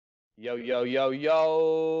Yo, yo, yo,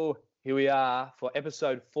 yo. Here we are for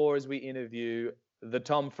episode 4 as we interview the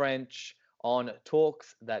Tom French on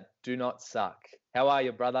Talks That Do Not Suck. How are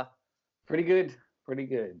you, brother? Pretty good, pretty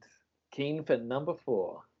good. Keen for number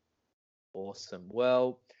 4. Awesome.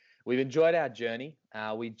 Well, we've enjoyed our journey.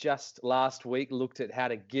 We just last week looked at how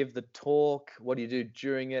to give the talk, what do you do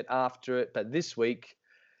during it, after it. But this week,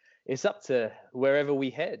 it's up to wherever we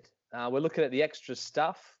head. We're looking at the extra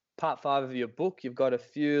stuff. Part 5 of your book, you've got a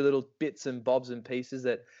few little bits and bobs and pieces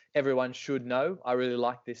that everyone should know. I really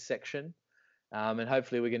like this section. And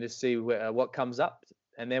hopefully we're going to see what comes up.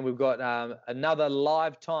 And then we've got another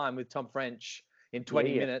live time with Tom French in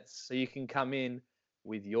 20 minutes. So you can come in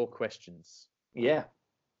with your questions. Yeah.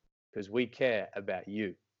 Because we care about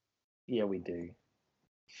you. Yeah, we do.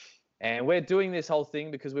 And we're doing this whole thing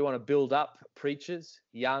because we want to build up preachers,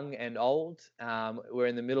 young and old. We're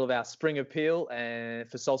in the middle of our spring appeal and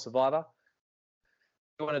for Soul Survivor.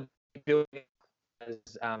 We want to build as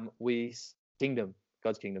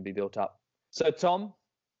God's kingdom be built up. So, Tom,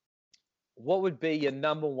 what would be your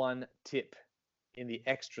number one tip in the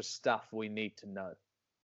extra stuff we need to know?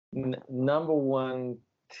 Number one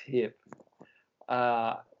tip.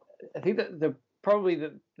 I think that the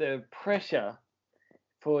pressure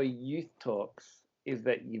for youth talks is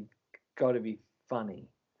that you've got to be funny.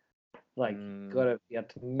 Like, got to be able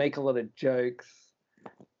to make a lot of jokes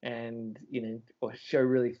and, or show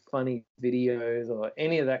really funny videos or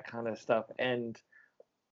any of that kind of stuff. And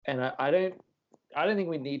I don't think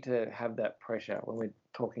we need to have that pressure when we're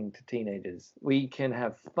talking to teenagers. We can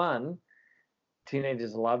have fun.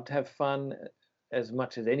 Teenagers love to have fun as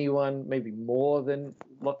much as anyone, maybe more than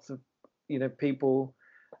lots of, people.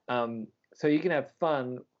 So you can have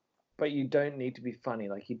fun, but you don't need to be funny.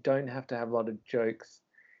 Like, you don't have to have a lot of jokes.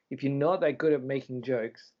 If you're not that good at making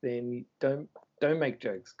jokes, then don't make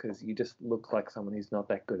jokes, because you just look like someone who's not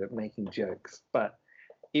that good at making jokes. But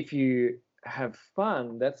if you have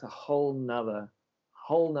fun, that's a whole nother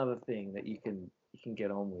thing that you can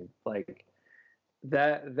get on with. Like,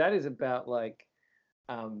 that is about like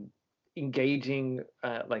engaging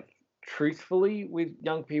truthfully with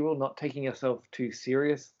young people, not taking yourself too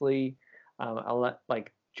seriously.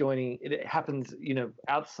 Like joining, it happens,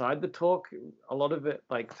 outside the talk. A lot of it,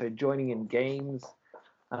 like, so joining in games,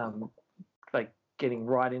 like getting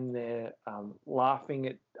right in there, laughing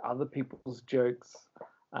at other people's jokes,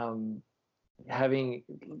 having,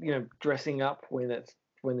 dressing up when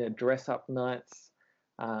they're dress up nights,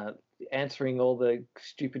 answering all the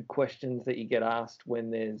stupid questions that you get asked when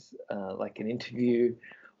there's like an interview.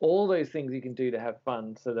 All those things you can do to have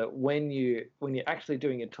fun, so that when you're actually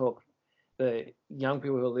doing a talk, the young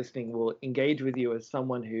people who are listening will engage with you as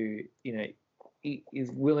someone who, is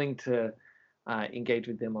willing to engage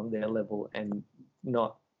with them on their level and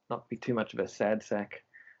not be too much of a sad sack.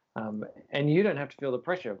 And you don't have to feel the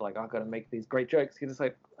pressure of like, I've got to make these great jokes. You're just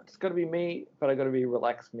like, it's got to be me, but I got to be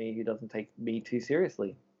relaxed me who doesn't take me too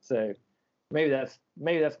seriously. So maybe that's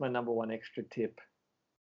my number one extra tip.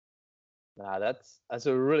 That's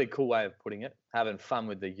a really cool way of putting it, having fun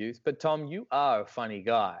with the youth. But Tom, you are a funny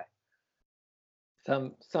guy.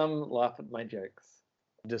 Some laugh at my jokes.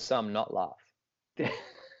 Does some not laugh?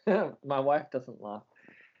 My wife doesn't laugh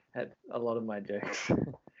at a lot of my jokes.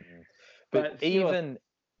 but even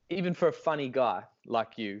for a funny guy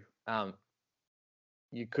like you,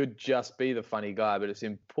 you could just be the funny guy. But it's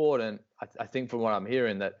important, I think, from what I'm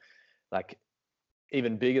hearing, that like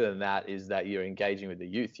even bigger than that is that you're engaging with the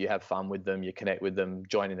youth. You have fun with them, you connect with them,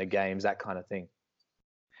 joining the games, that kind of thing.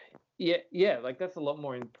 Yeah, like that's a lot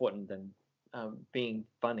more important than being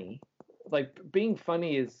funny. Like, being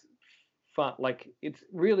funny is fun. Like, it's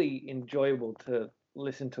really enjoyable to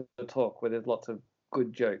listen to a talk where there's lots of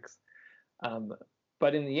good jokes.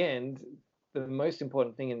 But in the end, the most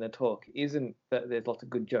important thing in the talk isn't that there's lots of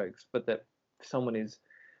good jokes, but that someone is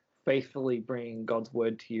faithfully bringing God's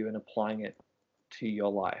word to you and applying it to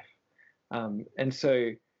your life. And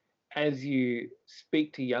so as you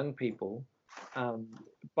speak to young people,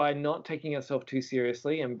 by not taking yourself too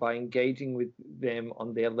seriously and by engaging with them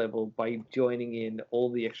on their level, by joining in all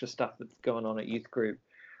the extra stuff that's going on at youth group,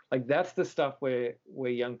 like, that's the stuff where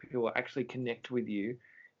young people will actually connect with you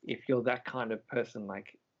if you're that kind of person.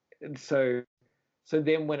 Like, and so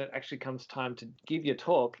then when it actually comes time to give your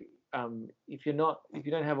talk, if you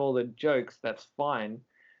don't have all the jokes, that's fine.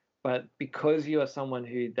 But because you are someone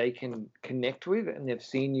who they can connect with and they've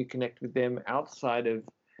seen you connect with them outside of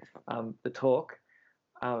the talk,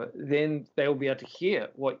 then they will be able to hear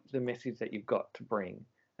what the message that you've got to bring.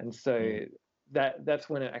 And so that's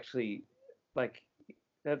when it actually, like,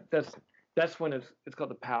 that's when it's got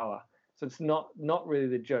the power. So it's not really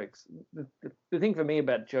the jokes. The thing for me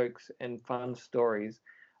about jokes and fun stories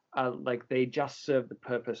are like they just serve the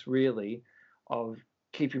purpose really of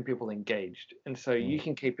keeping people engaged. And so you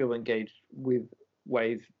can keep people engaged with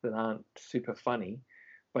ways that aren't super funny,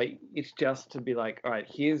 but it's just to be like, all right,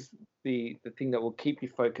 here's the thing that will keep you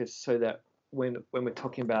focused so that when we're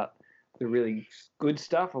talking about the really good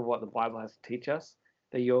stuff of what the Bible has to teach us,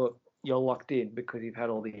 that you're locked in because you've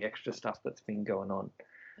had all the extra stuff that's been going on.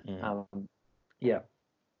 Yeah.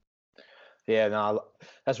 Yeah, no,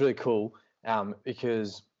 that's really cool.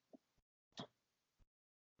 Because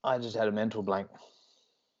I just had a mental blank.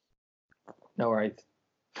 No worries.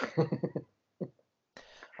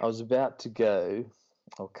 I was about to go.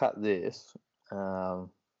 I'll cut this. Oh,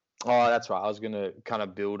 that's right. I was going to kind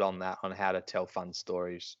of build on that, on how to tell fun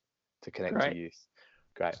stories to connect to youth.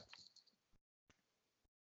 Great.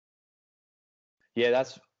 Yeah,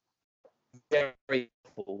 that's very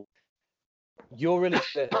helpful. You're really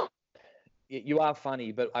you are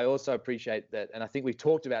funny, but I also appreciate that, and I think we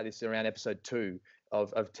talked about this around episode 2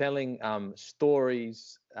 of telling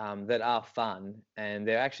stories that are fun, and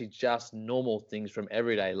they're actually just normal things from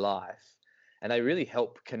everyday life, and they really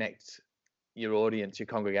help connect your audience, your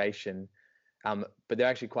congregation, but they're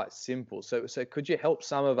actually quite simple. So could you help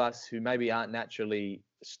some of us who maybe aren't naturally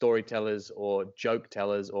storytellers or joke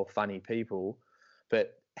tellers or funny people,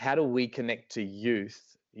 but how do we connect to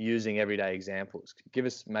youth using everyday examples? Give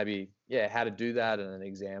us maybe, how to do that and an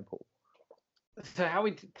example. So how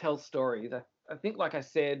we tell stories, I think, like I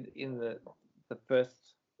said in the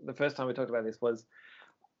first time we talked about this, was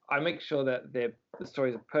I make sure that the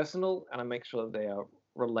stories are personal and I make sure that they are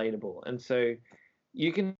relatable. And so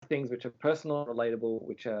you can do things which are personal, relatable,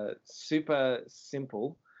 which are super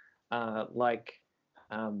simple, like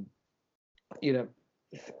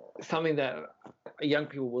something that young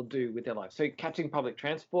people will do with their life. So catching public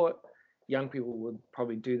transport, young people would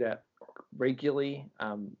probably do that regularly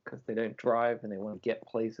because they don't drive and they want to get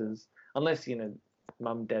places, unless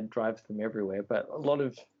mum and dad drives them everywhere. But a lot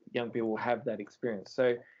of young people will have that experience.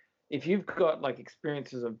 So if you've got like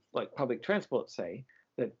experiences of like public transport, say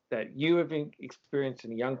that you have experienced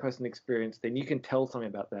and a young person experienced, then you can tell something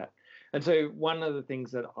about that. And so one of the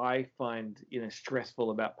things that I find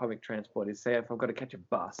stressful about public transport is, say, if I've got to catch a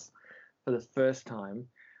bus for the first time,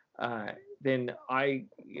 then I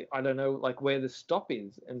don't know like where the stop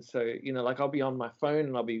is, and so like I'll be on my phone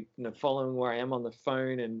and I'll be following where I am on the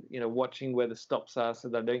phone and watching where the stops are so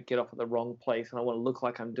that I don't get off at the wrong place, and I want to look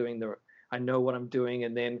like I know what I'm doing.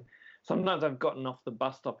 And then sometimes I've gotten off the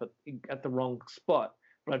bus stop at the wrong spot,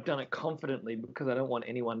 but I've done it confidently because I don't want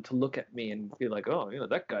anyone to look at me and be like, oh,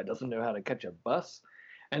 that guy doesn't know how to catch a bus.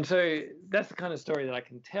 And so that's the kind of story that I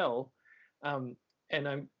can tell. And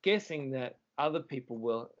I'm guessing that other people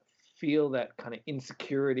will feel that kind of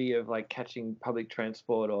insecurity of like catching public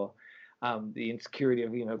transport, or the insecurity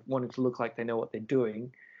of wanting to look like they know what they're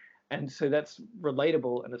doing. And so that's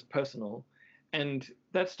relatable and it's personal. And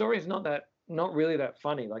that story is not really that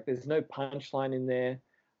funny. Like there's no punchline in there.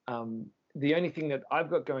 The only thing that I've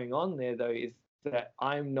got going on there though is that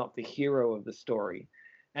I'm not the hero of the story.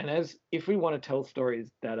 And if we want to tell stories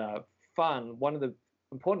that are fun, one of the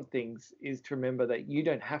important things is to remember that you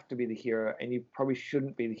don't have to be the hero, and you probably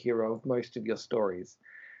shouldn't be the hero of most of your stories.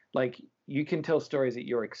 Like you can tell stories at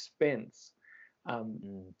your expense,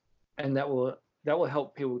 and that will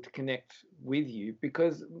help people to connect with you,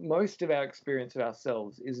 because most of our experience of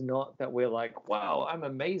ourselves is not that we're like, wow, I'm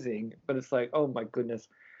amazing, but it's like, oh my goodness,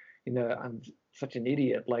 I'm such an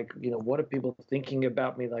idiot. Like, what are people thinking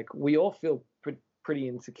about me? Like we all feel pretty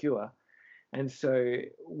insecure. And so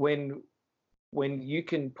when you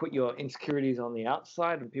can put your insecurities on the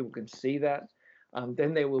outside and people can see that,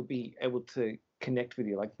 then they will be able to connect with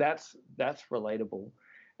you. Like that's relatable.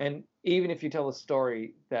 And even if you tell a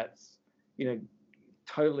story that's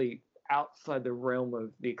totally outside the realm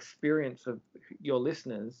of the experience of your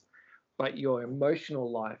listeners, but your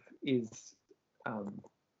emotional life is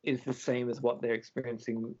the same as what they're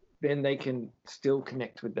experiencing, then they can still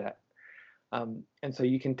connect with that. And so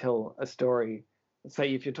you can tell a story.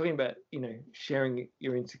 Say if you're talking about sharing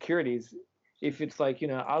your insecurities, if it's like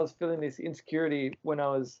I was feeling this insecurity when I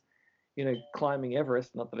was climbing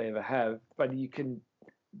Everest, not that I ever have, but you can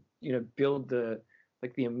build the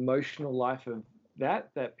emotional life of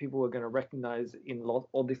that people are going to recognize in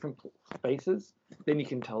all different spaces, then you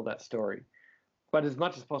can tell that story. But as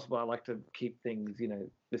much as possible, I like to keep things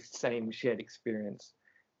the same shared experience,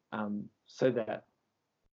 so that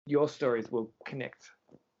your stories will connect.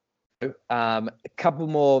 A couple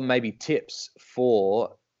more maybe tips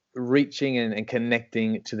for reaching and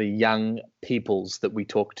connecting to the young peoples that we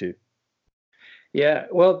talk to. Yeah,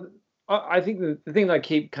 well, I think the thing that I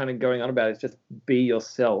keep kind of going on about is just be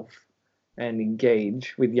yourself and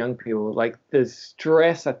engage with young people. Like the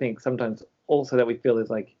stress, I think sometimes also that we feel is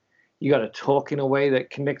like you got to talk in a way that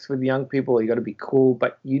connects with young people. Or you got to be cool,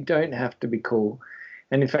 but you don't have to be cool.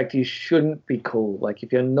 And in fact, you shouldn't be cool. Like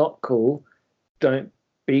if you're not cool, don't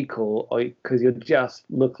be cool, because you'll just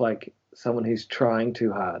look like someone who's trying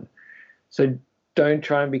too hard. So don't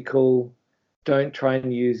try and be cool. Don't try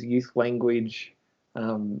and use youth language.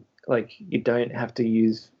 Like you don't have to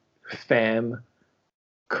use fam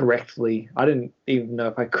correctly. I didn't even know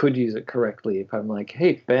if I could use it correctly. If I'm like,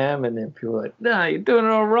 hey fam, and then people are like, nah, you're doing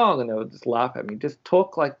it all wrong, and they would just laugh at me. Just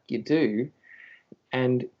talk like you do.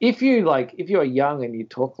 And if you're young and you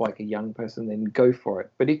talk like a young person, then go for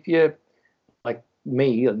it. But if you're like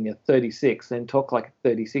me and you're 36, then talk like a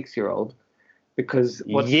 36-year-old, because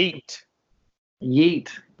Yeet. Yeet.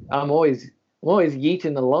 I'm always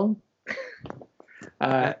yeeting along.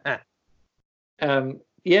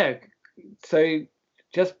 Yeah. So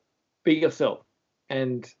just be yourself,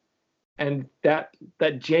 and that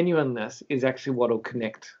genuineness is actually what will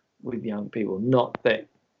connect with young people. Not that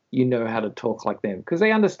you know how to talk like them, because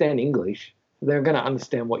they understand English. They're going to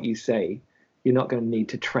understand what you say. You're not going to need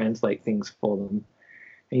to translate things for them.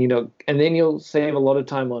 And and then you'll save a lot of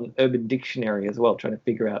time on Urban Dictionary as well, trying to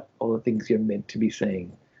figure out all the things you're meant to be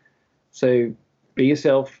saying. So be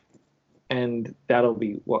yourself, and that'll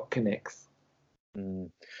be what connects.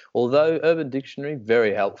 Although Urban Dictionary,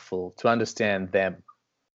 very helpful to understand them,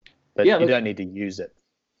 but you don't need to use it.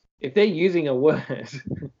 If they're using a word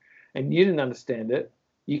and you didn't understand it,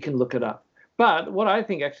 you can look it up. But what I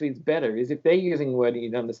think actually is better is if they're using a word and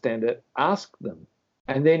you don't understand it, ask them.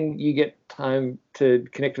 And then you get time to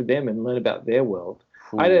connect with them and learn about their world.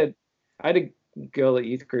 I had a girl at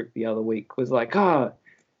youth group the other week was like,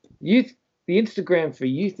 youth, the Instagram for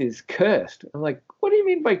youth is cursed. I'm like, what do you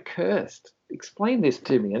mean by cursed? Explain this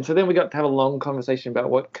to me. And so then we got to have a long conversation about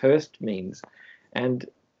what cursed means. And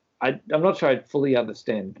I'm not sure I'd fully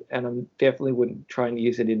understand, and I definitely wouldn't try and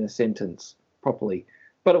use it in a sentence properly.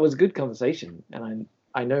 But it was a good conversation, and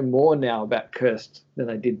I know more now about cursed than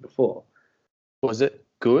I did before. Was it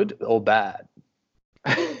good or bad?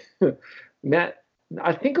 Matt,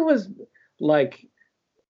 I think it was like,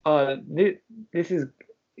 this is,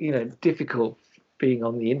 difficult being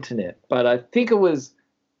on the internet, but I think it was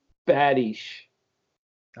baddish.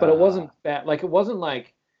 But it wasn't bad. Like, it wasn't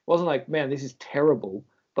like, man, this is terrible.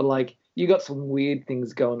 But like, you got some weird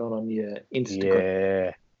things going on your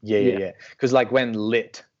Instagram. Yeah. Because like when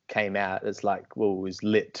lit came out, it's like, well, was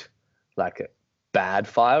lit like a bad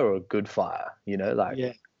fire or a good fire?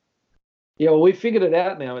 Yeah. Well, we figured it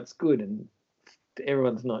out now. It's good, and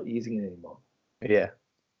everyone's not using it anymore. Yeah.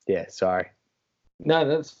 Sorry. No,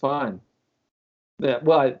 that's fine. Yeah,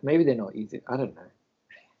 well, maybe they're not using it. I don't know.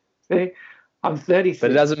 See, I'm 36.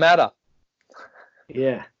 But it doesn't matter.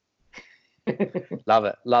 Yeah. Love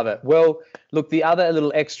it. Well, look, the other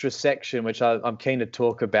little extra section, which I'm keen to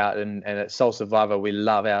talk about, and at Soul Survivor, we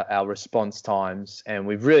love our response times, and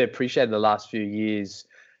we've really appreciated the last few years.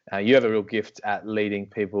 You have a real gift at leading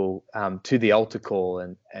people to the altar call,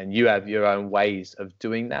 and you have your own ways of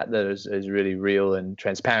doing that is really real and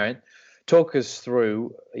transparent. Talk us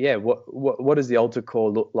through, what does the altar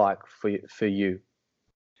call look like for you?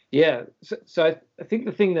 Yeah, so I think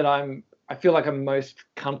the thing that I feel like I'm most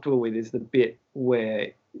comfortable with is the bit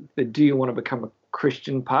where the do you want to become a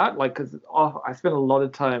Christian part? Like, because I spend a lot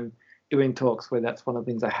of time doing talks where that's one of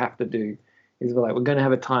the things I have to do is we're going to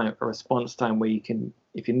have a response time where you can,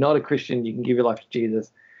 if you're not a Christian, you can give your life to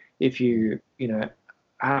Jesus. If you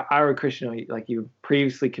are a Christian, or like you've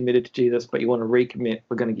previously committed to Jesus, but you want to recommit,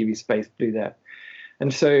 we're going to give you space to do that.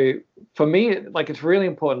 And so for me, like, it's really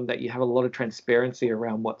important that you have a lot of transparency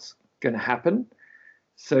around what's going to happen.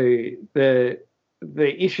 So the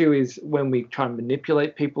issue is when we try and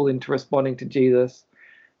manipulate people into responding to Jesus,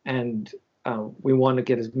 and we want to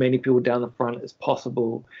get as many people down the front as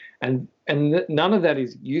possible, and none of that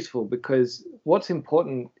is useful, because what's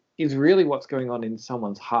important is really what's going on in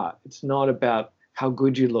someone's heart. It's not about how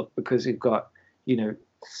good you look because you've got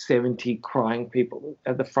 70 crying people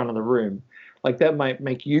at the front of the room. Like, that might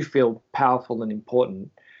make you feel powerful and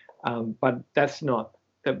important, but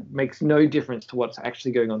that makes no difference to what's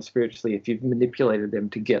actually going on spiritually if you've manipulated them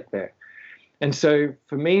to get there. And so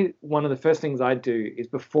for me, one of the first things I do is,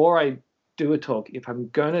 before I do a talk, if I'm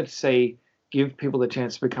going to say, give people the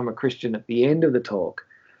chance to become a Christian at the end of the talk,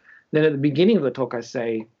 then at the beginning of the talk, I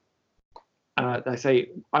say, I'm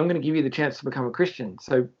going to give you the chance to become a Christian.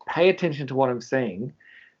 So pay attention to what I'm saying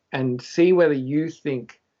and see whether you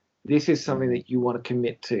think this is something that you want to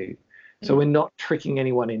commit to. So we're not tricking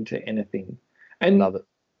anyone into anything. And love it.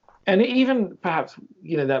 And even perhaps,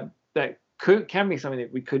 that can be something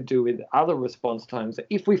that we could do with other response times.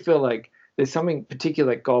 If we feel like there's something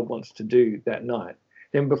particular that God wants to do that night,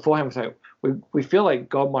 then beforehand we say, we feel like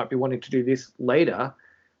God might be wanting to do this later.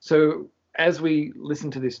 So as we listen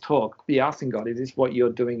to this talk, be asking God, is this what you're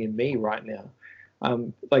doing in me right now?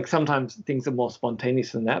 Like sometimes things are more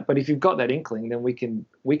spontaneous than that, but if you've got that inkling, then we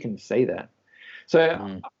can say that.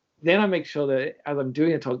 So then I make sure that as I'm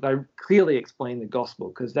doing a talk, I clearly explain the gospel,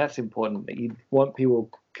 because that's important. That you want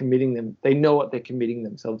people committing them. They know what they're committing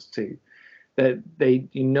themselves to. That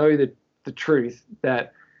the truth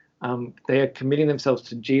that they are committing themselves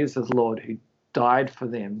to Jesus as Lord, who died for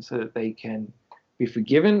them, so that they can be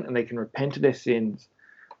forgiven and they can repent of their sins,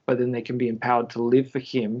 but then they can be empowered to live for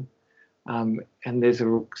Him. And there's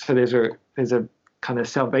a kind of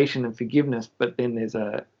salvation and forgiveness, but then there's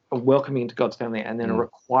a welcoming into God's family, and then a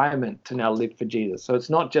requirement to now live for Jesus. So it's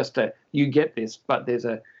not just you get this, but there's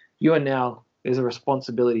a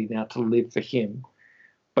responsibility now to live for Him,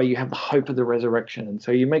 but you have the hope of the resurrection. And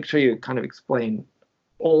so you make sure you kind of explain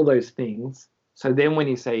all those things. So then when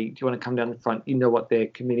you say, do you want to come down the front, you know what they're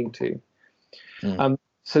committing to.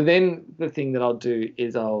 So then the thing that I'll do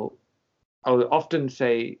is I'll often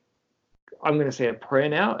say, I'm going to say a prayer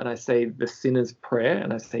now, and I say the sinner's prayer,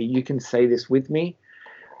 and I say, you can say this with me.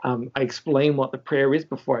 I explain what the prayer is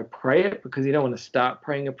before I pray it, because you don't want to start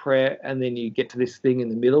praying a prayer and then you get to this thing in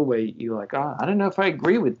the middle where you're like, I don't know if I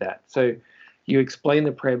agree with that. So you explain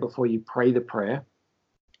the prayer before you pray the prayer.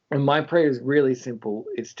 And my prayer is really simple.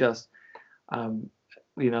 It's just,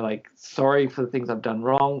 like, sorry for the things I've done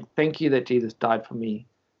wrong. Thank you that Jesus died for me.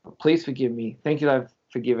 Please forgive me. Thank you that I've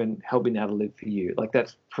forgiven. Help me now to live for you. Like,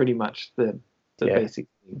 that's pretty much the basic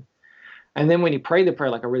thing. And then when you pray the prayer,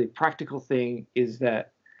 like a really practical thing is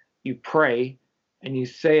that you pray and you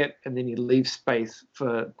say it, and then you leave space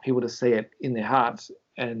for people to say it in their hearts.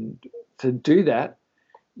 And to do that,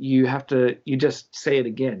 you just say it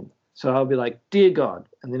again. So I'll be like, dear God.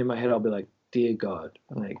 And then in my head, I'll be like, dear God.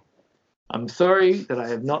 I'm like, I'm sorry that I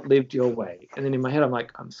have not lived your way. And then in my head, I'm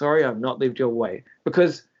like, I'm sorry I've not lived your way.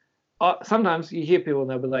 Because sometimes you hear people and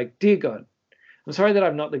they'll be like, dear God, I'm sorry that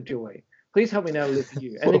I've not lived your way. Please help me now to live for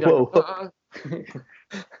you. And then go,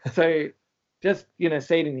 So just,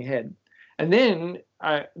 say it in your head. And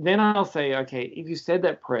then I'll say, okay, if you said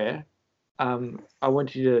that prayer, I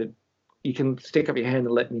want you can stick up your hand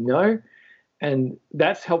and let me know. And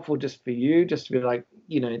that's helpful just for you, just to be like,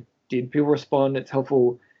 did people respond? It's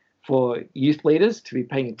helpful for youth leaders to be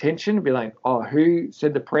paying attention, to be like, oh, who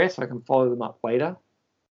said the prayer, so I can follow them up later.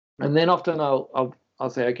 And then often I'll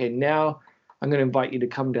say, okay, now I'm going to invite you to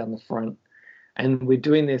come down the front. And we're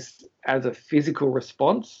doing this as a physical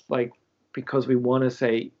response, like, because we want to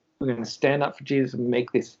say we're going to stand up for Jesus and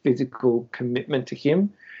make this physical commitment to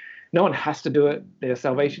Him. No one has to do it. Their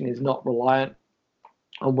salvation is not reliant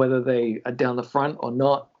on whether they are down the front or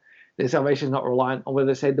not. Their salvation is not reliant on whether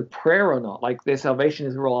they say the prayer or not. Like, their salvation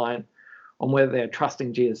is reliant on whether they're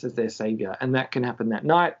trusting Jesus as their Savior. And that can happen that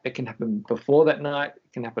night. It can happen before that night.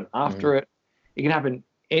 It can happen after it. It can happen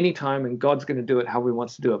anytime, and God's going to do it how He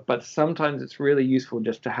wants to do it. But sometimes it's really useful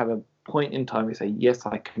just to have a point in time where you say, yes,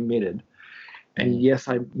 I committed. And yes,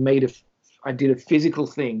 I did a physical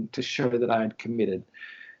thing to show that I had committed.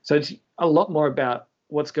 So it's a lot more about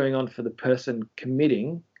what's going on for the person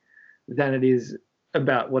committing than it is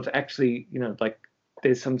about what's actually, like,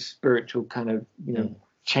 there's some spiritual kind of,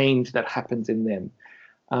 change that happens in them.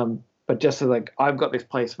 But just so, like, I've got this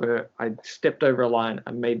place where I stepped over a line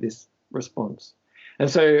and made this response. And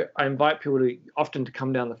so I invite people to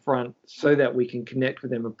come down the front so that we can connect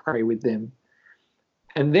with them and pray with them.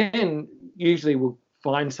 And then usually we'll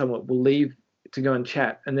find someone, we'll leave to go and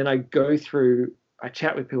chat. And then I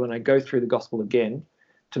chat with people and I go through the gospel again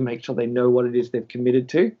to make sure they know what it is they've committed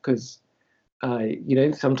to. Because,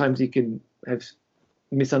 sometimes you can have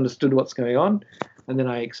misunderstood what's going on. And then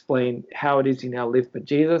I explain how it is you now live for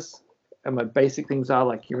Jesus. And my basic things are,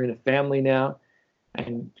 like, you're in a family now,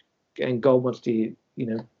 and God wants to,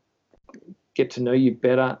 get to know you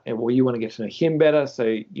better, or you want to get to know Him better.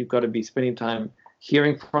 So you've got to be spending time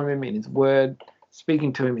hearing from Him in His Word,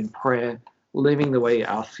 speaking to Him in prayer, living the way He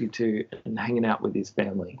asks you to, and hanging out with His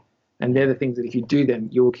family. And they're the things that if you do them,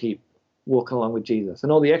 you'll keep walking along with Jesus.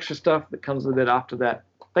 And all the extra stuff that comes with it after that,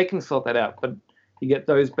 they can sort that out. But you get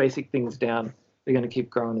those basic things down, they're going to keep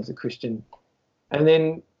growing as a Christian.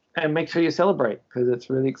 And make sure you celebrate, because it's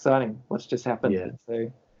really exciting what's just happened. Yeah.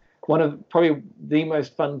 So one of probably the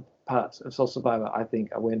most fun parts of Soul Survivor, I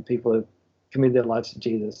think, are when people have committed their lives to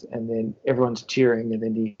Jesus, and then everyone's cheering, and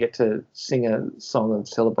then you get to sing a song of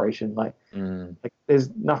celebration. Like there's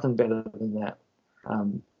nothing better than that.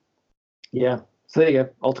 So there you go,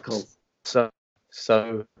 altar calls.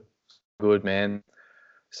 So good, man.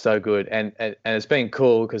 So good. And it's been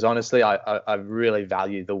cool because honestly, I really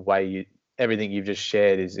value the way everything you've just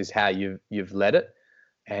shared is how you've led it.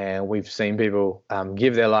 And we've seen people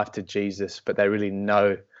give their life to Jesus, but they really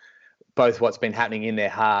know both what's been happening in their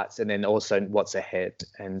hearts and then also what's ahead.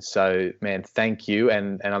 And so, man, thank you.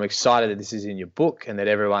 And I'm excited that this is in your book and that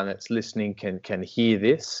everyone that's listening can hear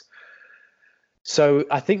this. So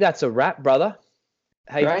I think that's a wrap, brother.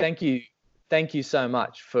 Hey, Great. thank you. Thank you so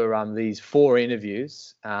much for these 4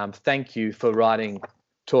 interviews. Thank you for writing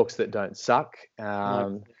Talks That Don't Suck.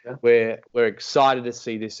 We're excited to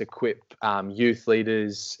see this equip youth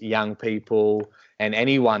leaders, young people, and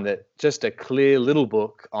anyone that just a clear little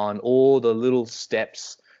book on all the little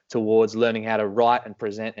steps towards learning how to write and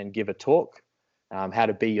present and give a talk, how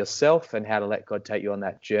to be yourself and how to let God take you on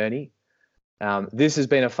that journey. This has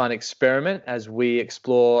been a fun experiment as we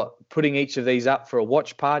explore putting each of these up for a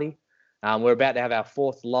watch party. We're about to have our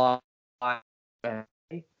 4th live,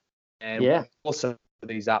 and also put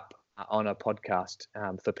these up on a podcast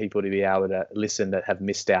for people to be able to listen that have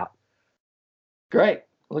missed out. Great.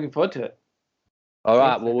 Looking forward to it. All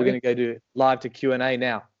right. Well, we're going to go do live to Q&A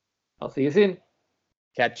now. I'll see you soon.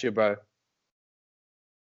 Catch you, bro.